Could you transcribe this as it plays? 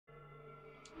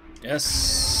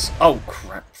Yes. Oh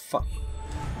crap! Fuck.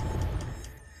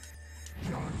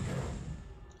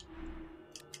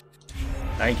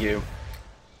 Thank you.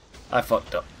 I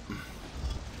fucked up.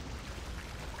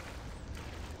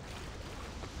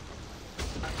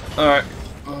 Alright,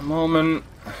 one moment.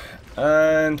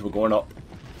 And we're going up.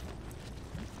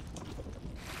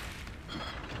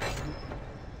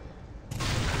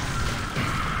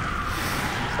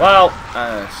 Well,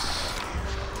 I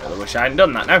wish I hadn't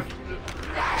done that now.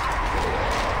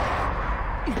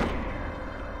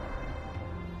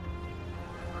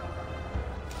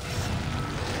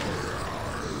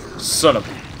 Son of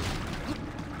a...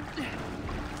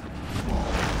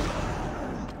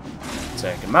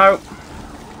 Take him out.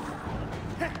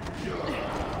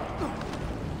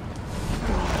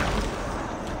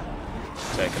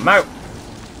 Take him out.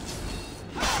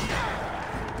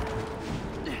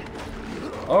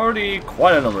 Already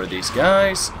quite a number of these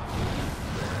guys.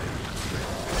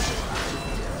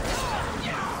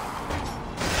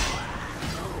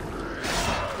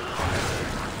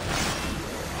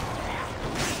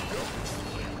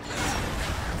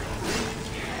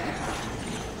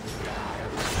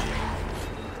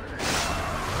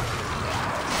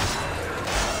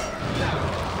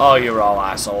 Oh, you're all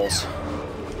assholes.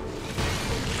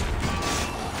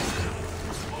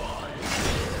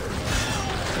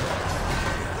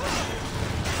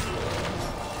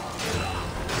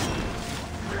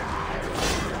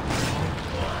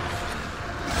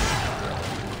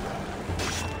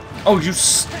 Oh, you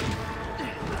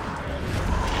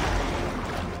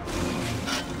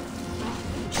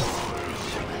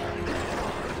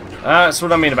that's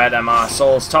what I mean about them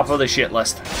assholes. Top of the shit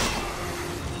list.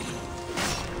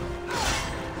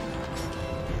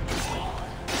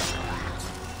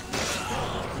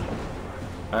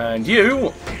 And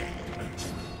you...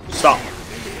 Stop.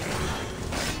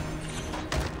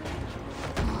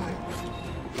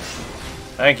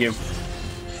 Thank you.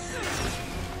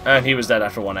 And he was dead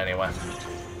after one anyway.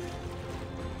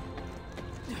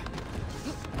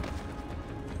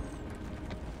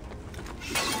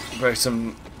 Break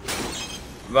some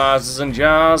vases and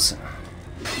jars.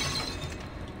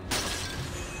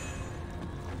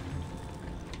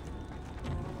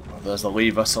 Well, there's the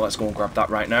lever, so let's go and grab that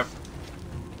right now.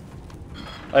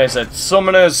 Like I said,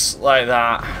 summoners like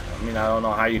that, I mean, I don't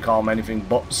know how you call them anything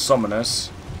but summoners.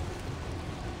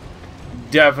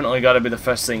 Definitely got to be the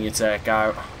first thing you take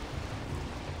out.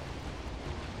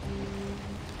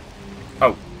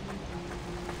 Oh.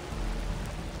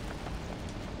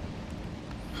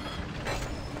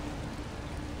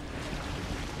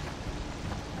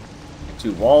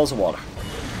 Two walls of water.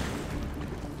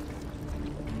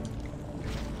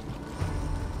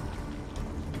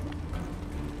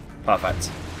 Perfect.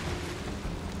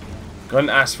 Couldn't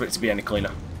ask for it to be any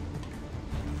cleaner.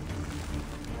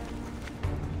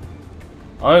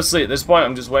 Honestly, at this point,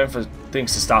 I'm just waiting for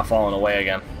things to start falling away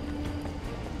again.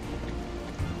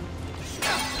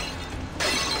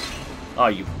 Oh,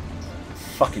 you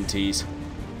fucking tease.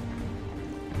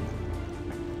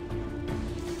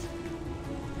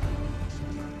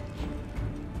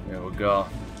 There we go.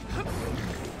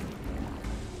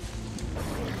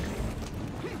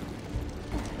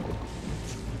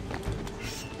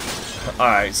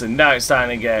 Alright, so now it's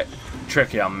starting to get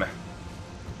tricky on me.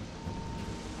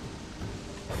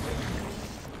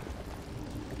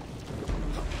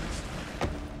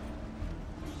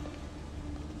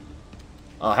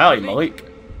 Oh, howdy,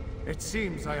 Malik. It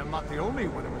seems I am not the only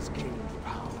one who has gained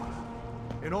power.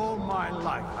 In all my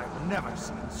life, I've never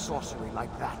seen sorcery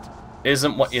like that.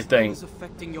 Isn't what you think. It's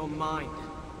affecting your mind.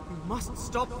 You must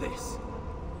stop this.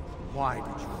 Why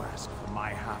did you ask for my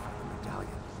half of the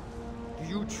medallion? Do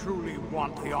you truly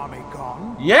want the army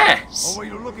gone? Yes! Or were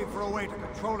you looking for a way to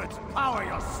control its power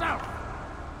yourself?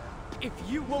 If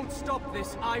you won't stop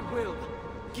this, I will.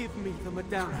 Give me the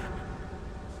medallion.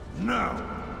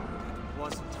 No.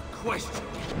 Wasn't a question.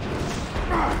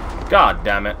 God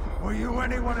damn it. Were you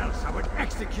anyone else, I would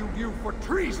execute you for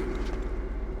treason.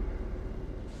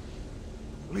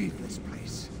 Leave this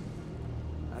place.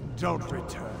 And don't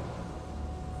return.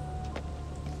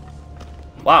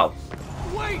 Wow.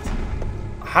 Wait!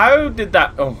 How did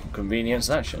that... Oh, convenience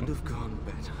that shit. Could have gone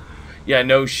better. Yeah,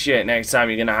 no shit. Next time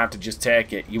you're gonna have to just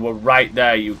take it. You were right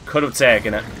there. You could have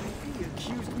taken it. He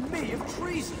accused me of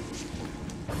treason.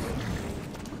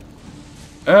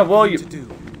 Well, you... To do.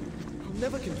 I'll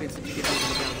never convince him to get rid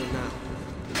of the medallion now.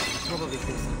 He probably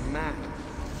thinks I'm mad.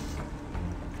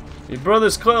 Your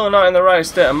brother's clearly not in the right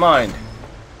state of mind.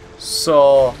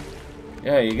 So...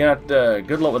 Yeah, you're gonna have to...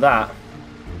 Good luck with that.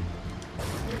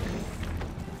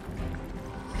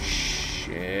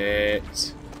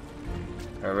 Shit.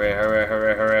 Hurry, hurry,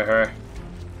 hurry, hurry, hurry.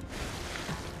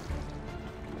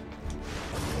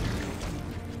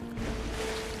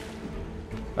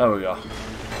 There we go.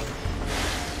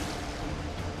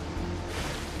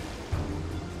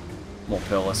 More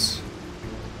pillars.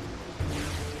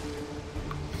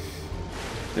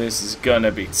 This is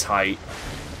gonna be tight.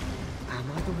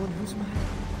 Am I the one who's mad?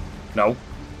 No.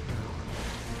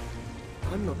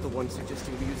 I'm not the one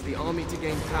suggesting we use the army to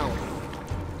gain power.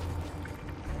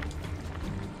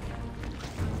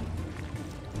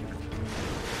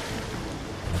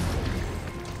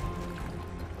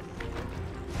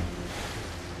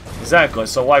 Exactly,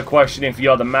 so why question if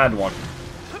you're the mad one?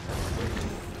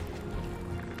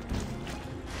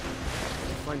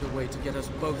 Find a way to get us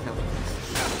both out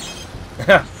of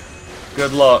this.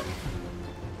 Good luck.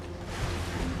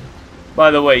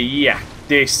 By the way, yeah,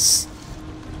 this...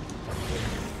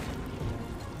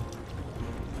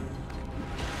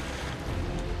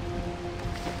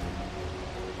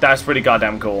 That's pretty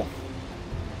goddamn cool.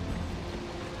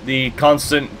 The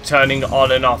constant turning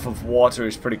on and off of water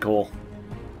is pretty cool.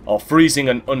 Or freezing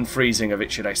and unfreezing of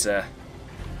it, should I say.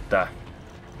 There.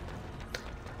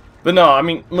 But no, I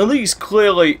mean, Malik's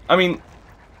clearly... I mean,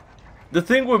 the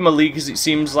thing with Malik is it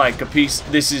seems like a piece...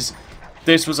 This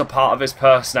was a part of his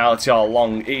personality all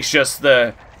along. It's just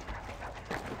the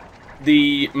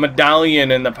medallion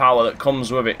and the power that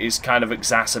comes with it is kind of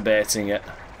exacerbating it.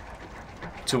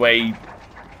 To a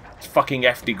fucking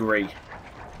F degree.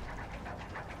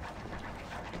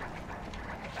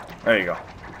 There you go.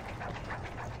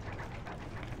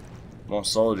 More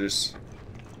soldiers.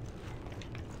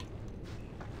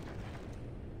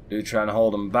 Dude trying to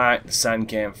hold them back. The sand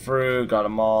came through. Got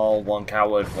them all. One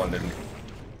coward. One didn't.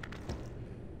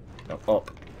 No,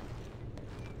 up.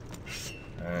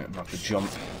 Alright, I'm gonna have to jump.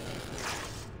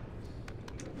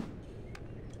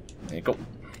 There you go.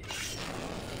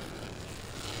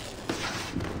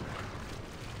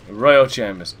 The Royal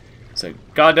Chambers. It's a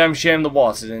goddamn shame the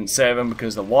water didn't save him,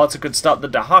 because the water could stop the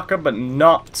Dahaka, but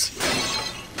not...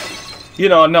 You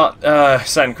know, not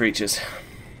sand creatures.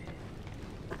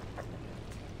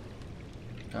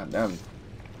 God damn.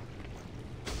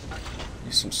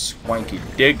 These some swanky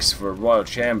digs for Royal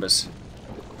Chambers.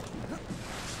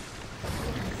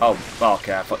 Oh,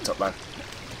 okay, I fucked up then.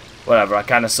 Whatever, I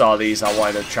kind of saw these. I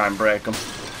wanted to try and break them.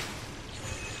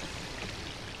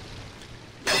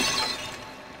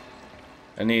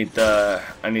 I need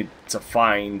to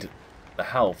find the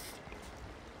health.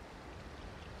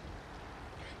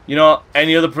 You know,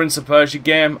 any other Prince of Persia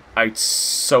game, I'd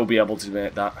so be able to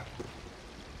make that.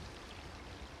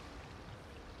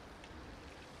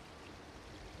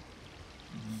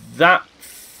 That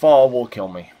fall will kill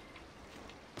me.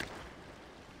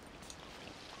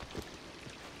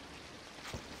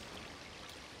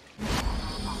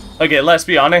 Okay, let's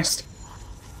be honest.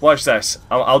 Watch this.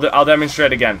 I'll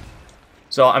demonstrate again.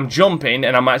 So I'm jumping,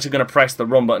 and I'm actually going to press the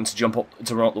run button to jump up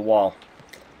to run up the wall.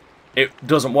 It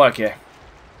doesn't work here.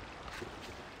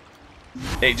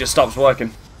 It just stops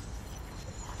working.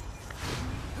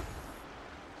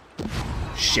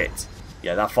 Shit.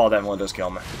 Yeah, that fall definitely does kill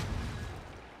me.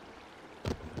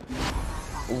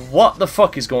 What the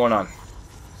fuck is going on?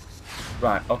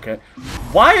 Right, okay.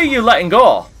 Why are you letting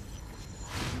go?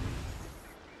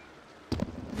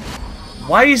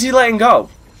 Why is he letting go?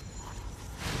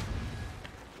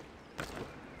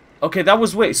 Okay, that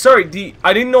was weird. Sorry,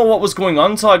 I didn't know what was going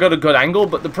on until I got a good angle,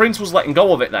 but the prince was letting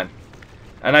go of it then.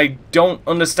 And I don't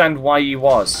understand why he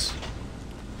was.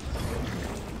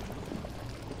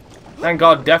 Thank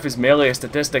God death is merely a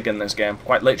statistic in this game,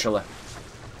 quite literally.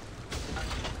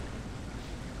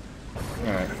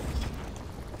 Alright.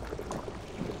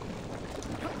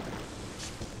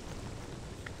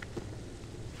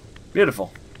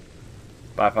 Beautiful.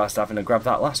 Bypassed having to grab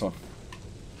that last one.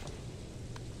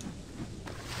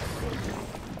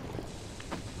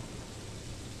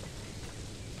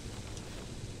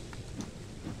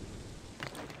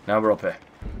 Now we're up here.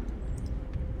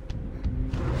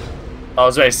 I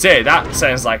was going to say, that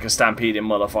sounds like a stampeding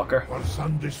motherfucker.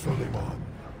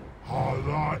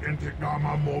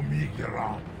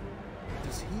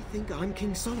 Does he think I'm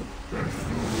King Solomon?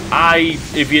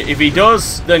 If he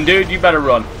does, then dude, you better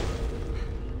run.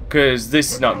 Because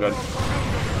this is not good.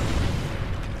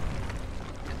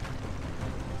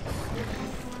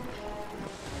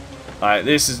 Alright,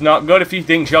 this is not good if he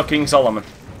thinks you're King Solomon.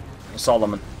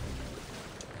 Solomon.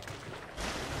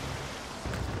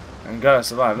 And gotta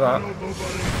survive that.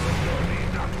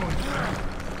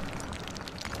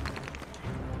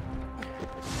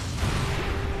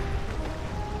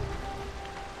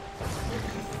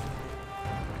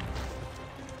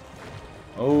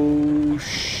 Oh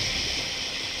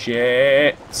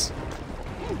shit.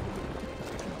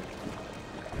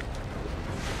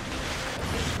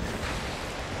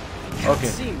 Okay,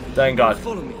 see me, thank God.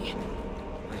 follow me.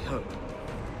 I hope.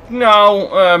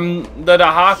 No, the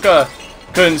Dahaka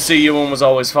couldn't see you and was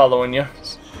always following you.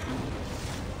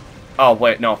 Oh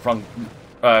wait, no, wrong.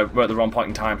 We're at the wrong point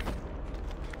in time.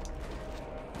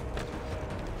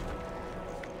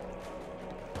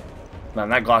 Man,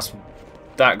 that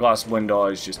glass window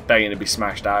is just begging to be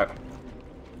smashed out.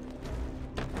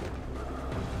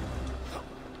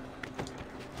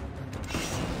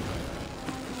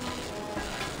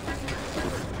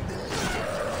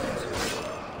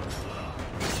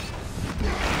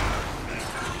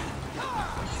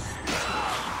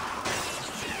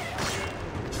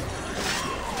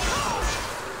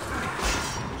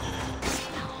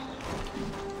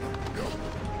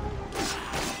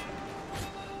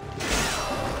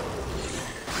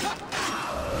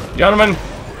 Gentlemen,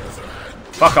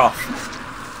 fuck off.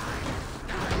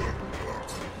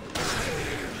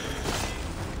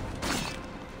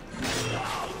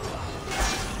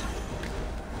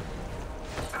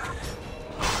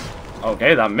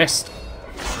 Okay, that missed.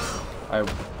 I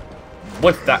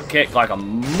whipped that kick like a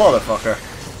motherfucker.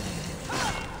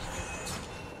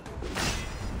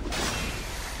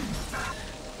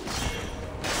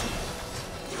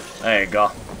 There you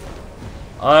go.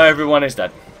 Everyone is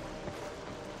dead.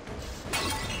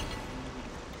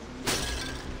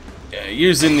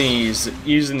 Using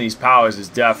these powers is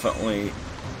definitely...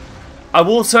 I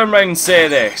will turn around and say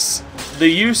this. The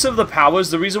use of the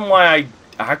powers, the reason why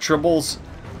I had troubles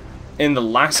in the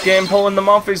last game pulling them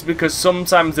off is because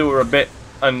sometimes they were a bit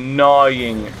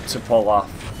annoying to pull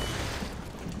off.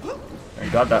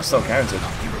 Thank God that still counted.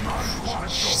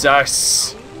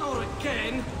 Jesus. Not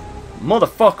again.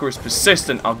 Motherfucker is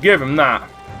persistent, I'll give him that.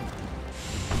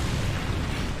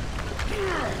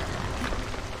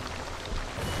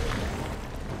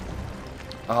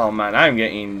 Oh man, I'm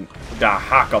getting the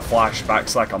hacker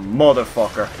flashbacks like a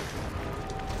motherfucker.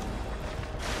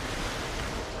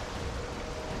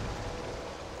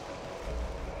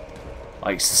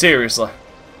 Like, seriously.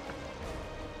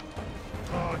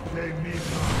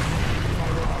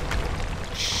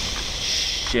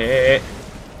 Shit.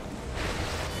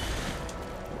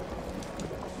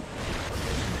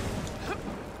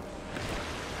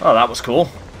 Oh, that was cool.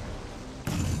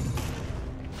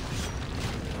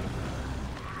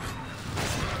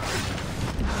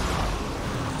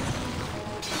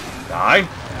 Die.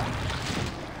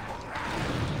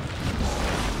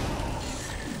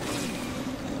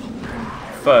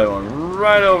 Throw one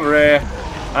right over here.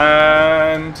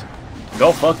 And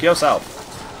go fuck yourself.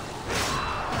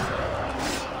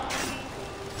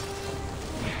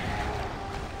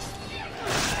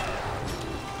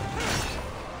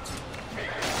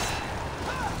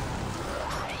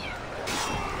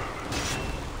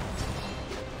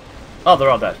 Oh, they're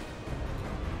all dead.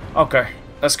 Okay,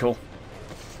 that's cool.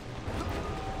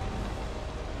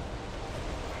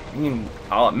 I mean,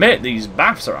 I'll admit these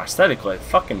baths are aesthetically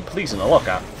fucking pleasing to look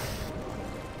at.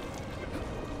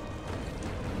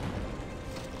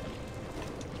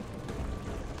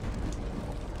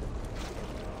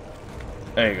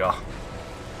 There you go.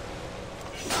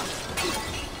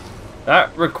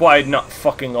 That required not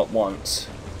fucking up once.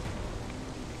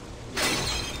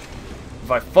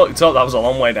 If I fucked up, that was a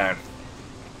long way down.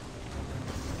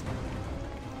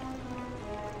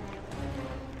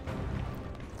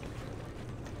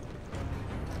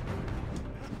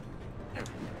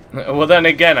 Well, then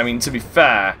again, I mean, to be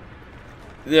fair,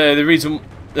 the reason,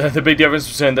 the big difference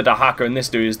between the Dahaka and this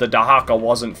dude is the Dahaka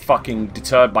wasn't fucking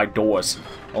deterred by doors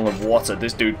on the water.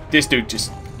 This dude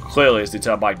just clearly is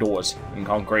deterred by doors in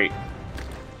concrete.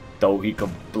 Though he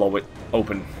could blow it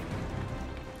open.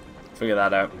 Figure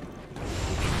that out.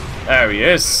 There he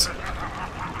is.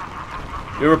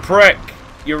 You're a prick.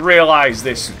 You realize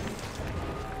this.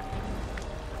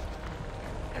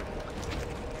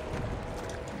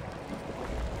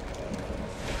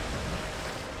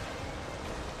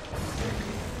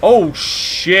 Oh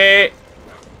shit!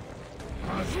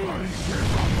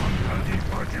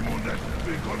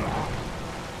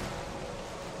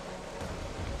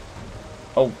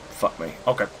 Oh fuck me.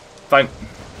 Okay, fine.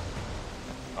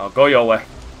 I'll go your way.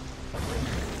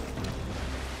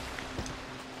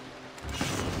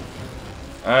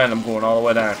 And I'm going all the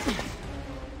way down.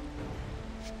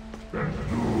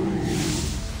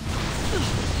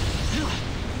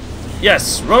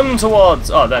 Yes, run towards.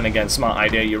 Oh, then again, smart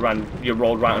idea. You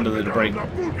rolled right under the debris.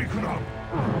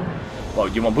 Well,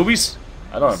 you want boobies?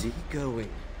 I don't. Where's he going?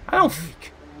 I don't.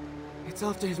 It's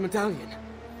after his medallion.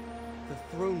 The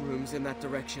throne room's in that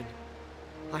direction.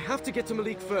 I have to get to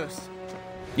Malik first.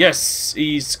 Yes,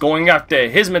 he's going after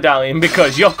his medallion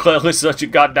because you're clearly such a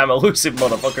goddamn elusive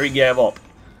motherfucker. He gave up.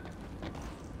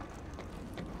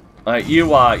 Like,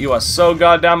 you are so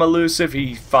goddamn elusive.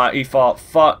 He thought,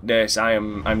 fuck this.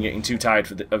 I'm getting too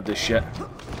tired of this shit.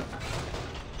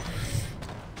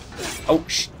 Oh,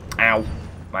 ow,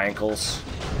 my ankles.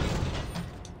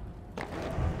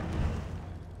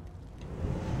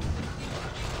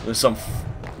 There's some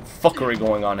fuckery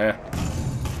going on here.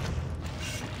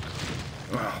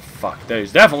 Oh, fuck.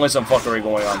 There's definitely some fuckery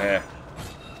going on here.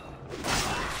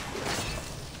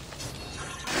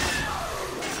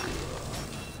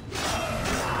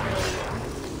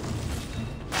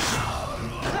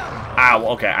 Ow,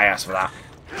 okay, I asked for that.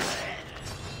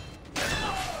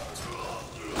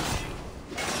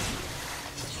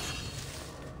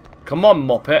 Come on,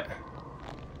 Muppet.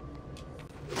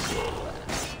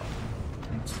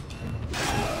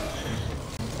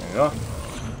 There you go.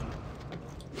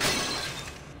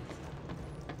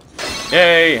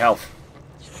 Yay, health.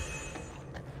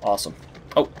 Awesome.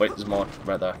 Oh, wait, there's more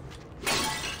right there.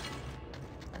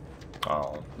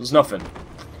 Oh, there's nothing.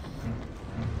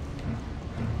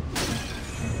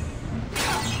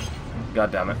 God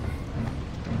damn it.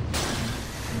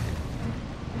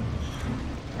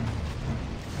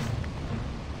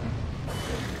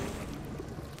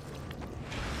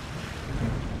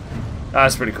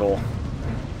 That's pretty cool.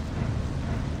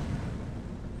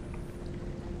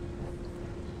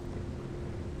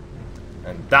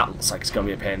 And that looks like it's going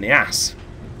to be a pain in the ass.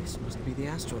 This must be the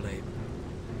astrolabe.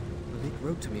 Malik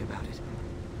wrote to me about it.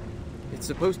 It's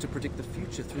supposed to predict the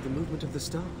future through the movement of the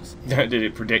stars. Did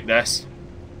it predict this?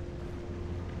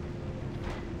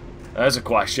 There's a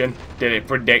question. Did it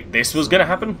predict this was going to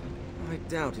happen? I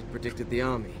doubt it predicted the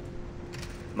army.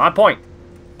 My point.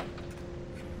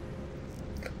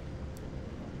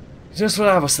 Just what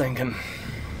I was thinking.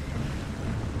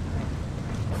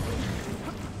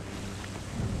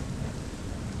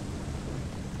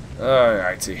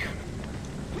 Alrighty.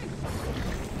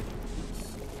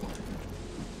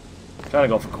 Trying to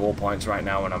go for core points right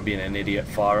now and I'm being an idiot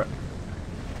for it.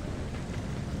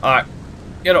 Alright.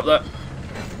 Get up there.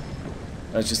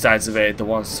 Let's just activate the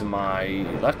ones to my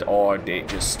left, or did it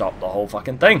just stop the whole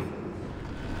fucking thing?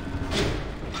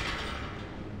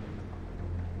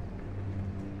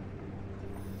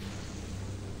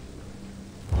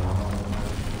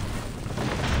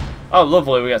 Oh,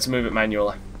 lovely, we got to move it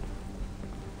manually.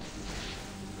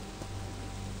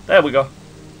 There we go.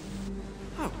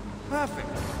 Oh, perfect.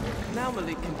 Now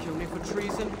Malik can kill me for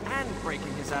treason and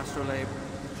breaking his astrolabe.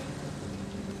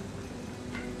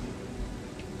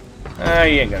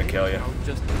 He ain't gonna kill you. I'll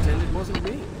just pretend it wasn't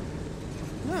me.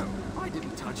 No, I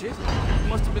didn't touch it. It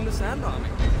must have been the Sand Army.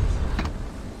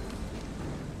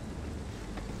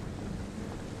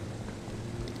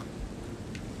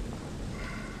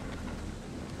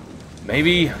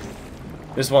 Maybe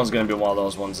this one's gonna be one of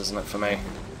those ones, isn't it, for me?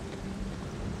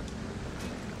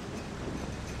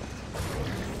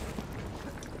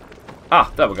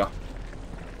 Ah, there we go.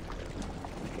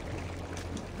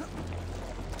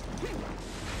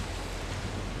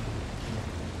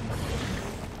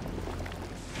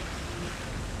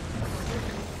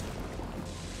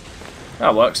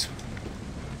 That works.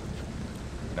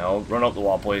 No, run up the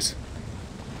wall, please.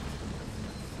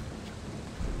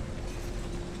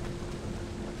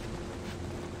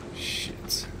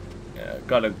 Shit. Yeah,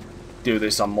 gotta do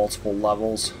this on multiple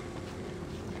levels.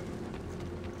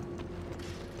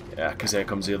 Yeah, because here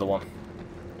comes the other one.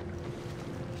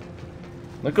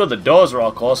 Look good, the doors are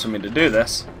all close for me to do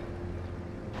this.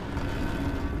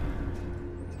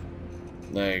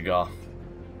 There you go.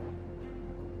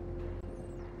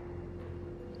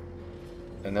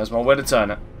 And there's my way to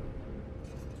turn it.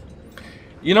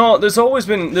 You know, there's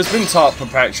been talk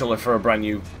perpetually for a brand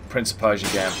new Prince of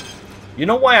Persia game. You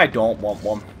know why I don't want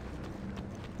one?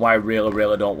 Why I really,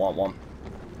 really don't want one?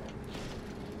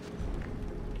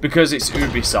 Because it's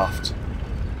Ubisoft.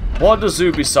 What does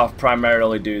Ubisoft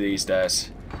primarily do these days?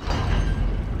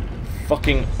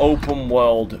 Fucking open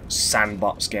world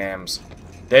sandbox games.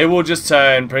 They will just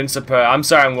turn Prince of Persia... I'm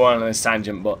sorry I'm going on this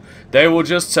tangent, but they will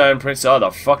just turn Prince... Oh,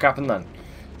 the fuck happened then?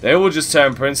 They will just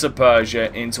turn Prince of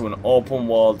Persia into an open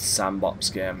world sandbox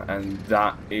game, and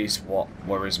that is what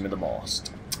worries me the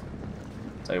most.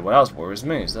 Tell you what else worries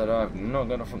me is that I've not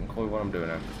got a fucking clue what I'm doing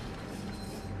here.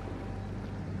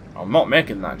 I'm not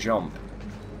making that jump.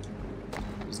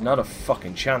 There's not a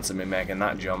fucking chance of me making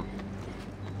that jump.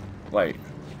 Wait.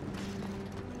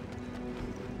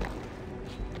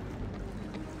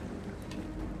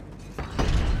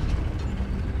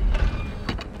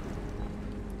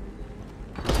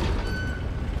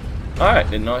 Alright,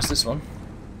 didn't notice this one.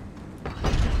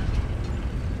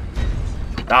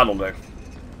 That'll do.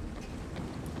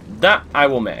 That I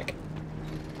will make.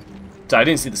 So I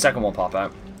didn't see the second one pop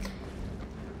out.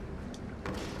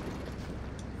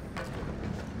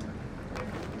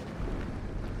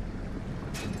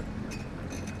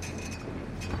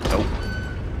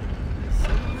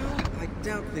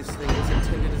 doubt this thing was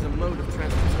intended as a mode of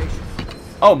transportation.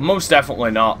 Oh, most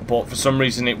definitely not, but for some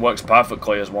reason it works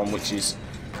perfectly as one, which is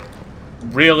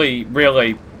really,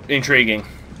 really intriguing.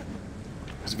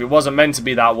 Because if it wasn't meant to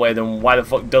be that way, then why the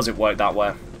fuck does it work that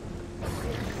way?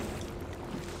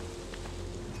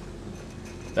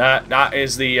 That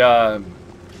is the,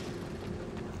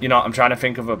 you know, I'm trying to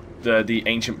think of the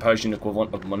ancient Persian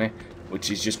equivalent of money,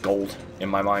 which is just gold in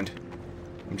my mind.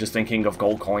 I'm just thinking of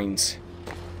gold coins.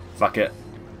 Fuck it.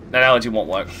 That analogy won't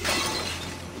work.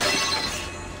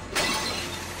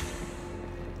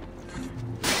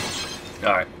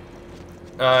 Alright.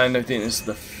 And I think this is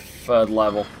the third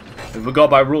level. If we go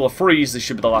by rule of threes, this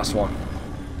should be the last one.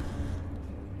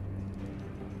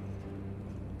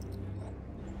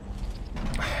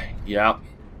 Yeah.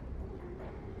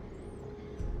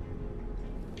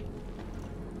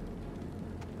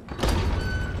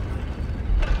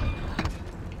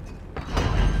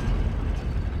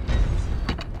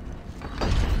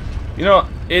 You know,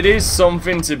 it is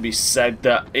something to be said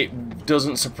that it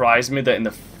doesn't surprise me that in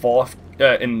the fourth,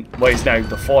 it's now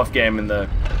the fourth game in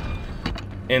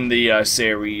the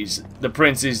series, the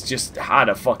princes just had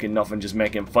a fucking nothing, just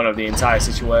making fun of the entire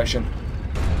situation.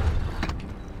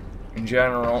 In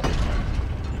general,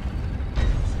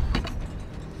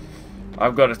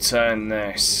 I've got to turn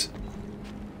this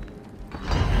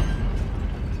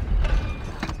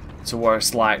to where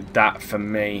it's like that for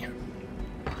me.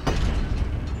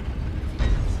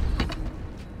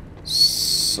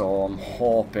 So I'm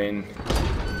hoping.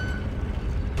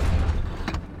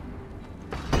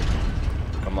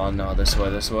 Come on now, this way,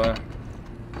 this way.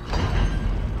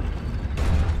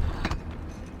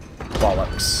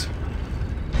 Bollocks.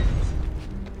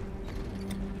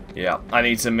 Yeah, I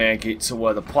need to make it to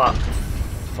where the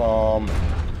platform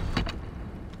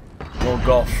will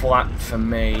go flat for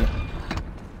me.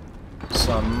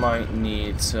 So I might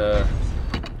need to...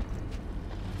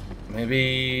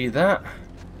 maybe that?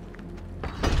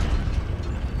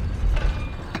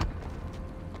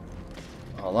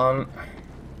 Hold on.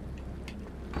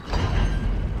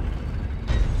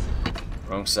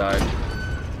 Wrong side.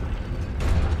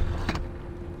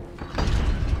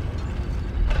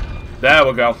 There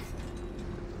we go.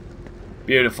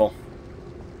 Beautiful.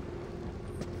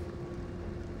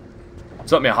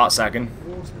 Took me a hot second.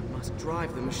 Water must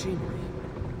drive the machinery.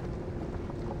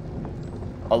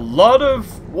 A lot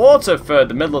of water for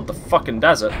the middle of the fucking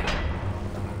desert.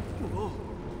 Whoa.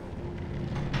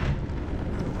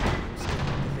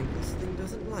 I think this thing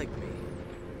doesn't like me.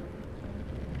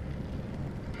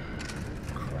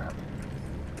 Crap.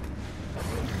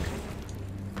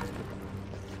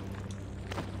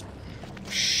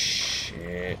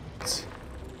 Shit.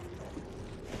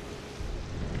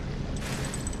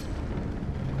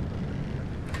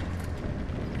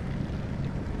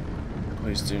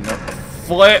 Please do not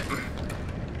flip.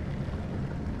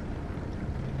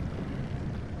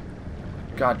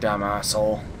 Goddamn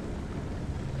asshole.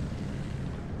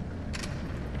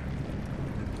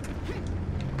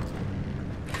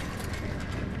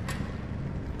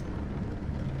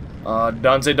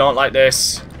 Dante don't like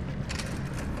this.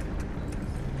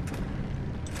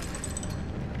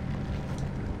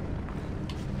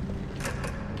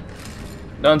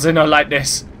 Dante not like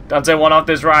this. Dante want off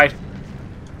this ride.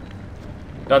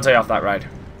 Dante off that ride.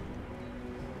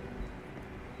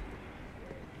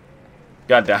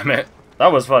 God damn it.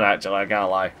 That was fun actually, I can't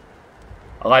lie.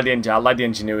 I like the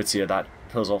ingenuity of that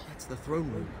puzzle. That's the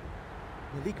throne room.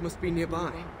 Malik must be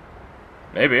nearby.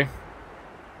 Maybe.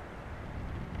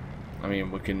 I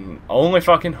mean, we can only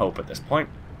fucking hope at this point.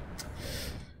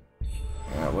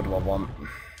 What do I want?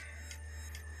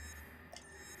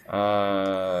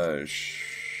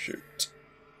 Shoot.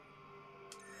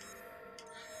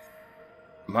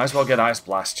 Might as well get Ice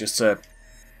Blast just to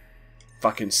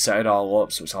fucking set it all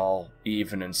up so it's all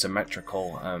even and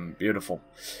symmetrical and beautiful.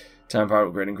 Time power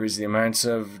upgrade increases the amount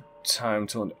of time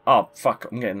to... oh, fuck,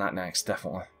 I'm getting that next,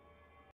 definitely.